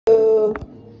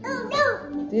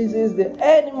This is the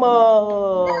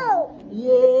animal. No.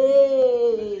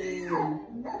 Yay!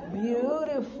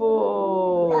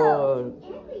 Beautiful.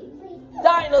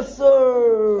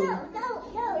 Dinosaur.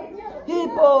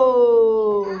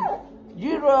 Hippo.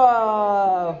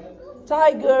 Giraffe.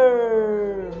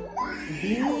 Tiger.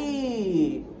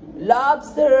 Bee.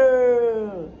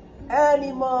 Lobster.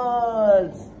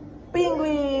 Animals.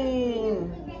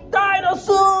 Penguin.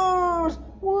 Dinosaurs.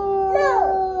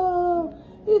 Wow.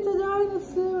 It's a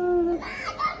dinosaur.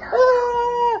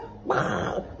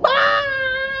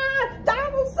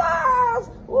 Dinosaurs!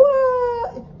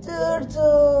 Whoa!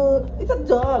 Turtle! It's a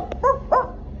dog!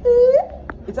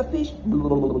 It's a fish!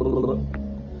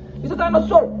 It's a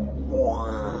dinosaur!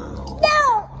 No!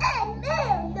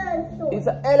 Dinosaur! It's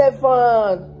an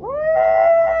elephant!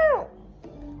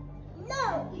 No!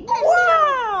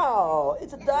 Wow!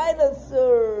 It's a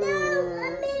dinosaur! No!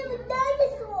 A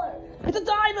dinosaur! It's a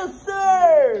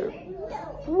dinosaur! No!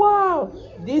 Wow!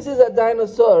 This is a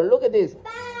dinosaur! Look at this!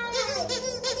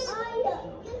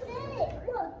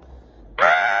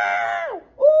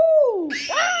 Ooh!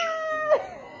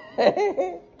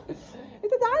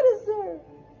 It's a dinosaur!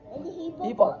 And the hippo.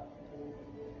 Hippo.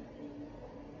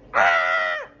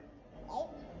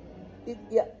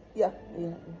 Yeah.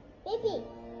 Baby.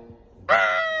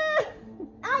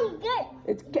 Oh, you good.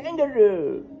 It's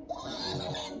kangaroo.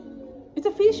 It's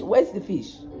a fish. Where's the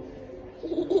fish?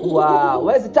 Wow.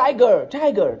 Where's the tiger?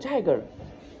 Tiger.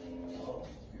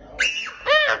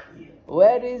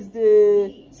 Where is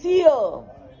the seal?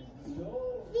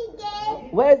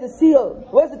 Where's the seal?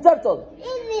 Where's the turtle?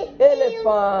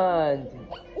 Elephant.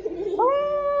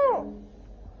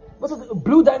 What's the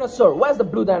blue dinosaur? Where's the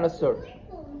blue dinosaur?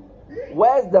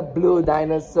 Where's the blue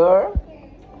dinosaur?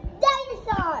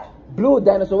 Dinosaur. Blue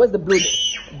dinosaur. Where's the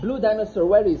blue dinosaur?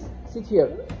 Where is? Sit here.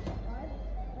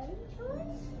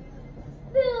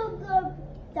 Blue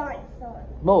dinosaur.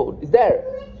 No, it's there.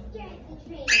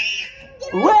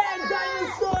 Red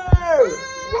dinosaur.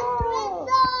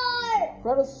 Dinosaur.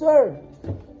 Dinosaur.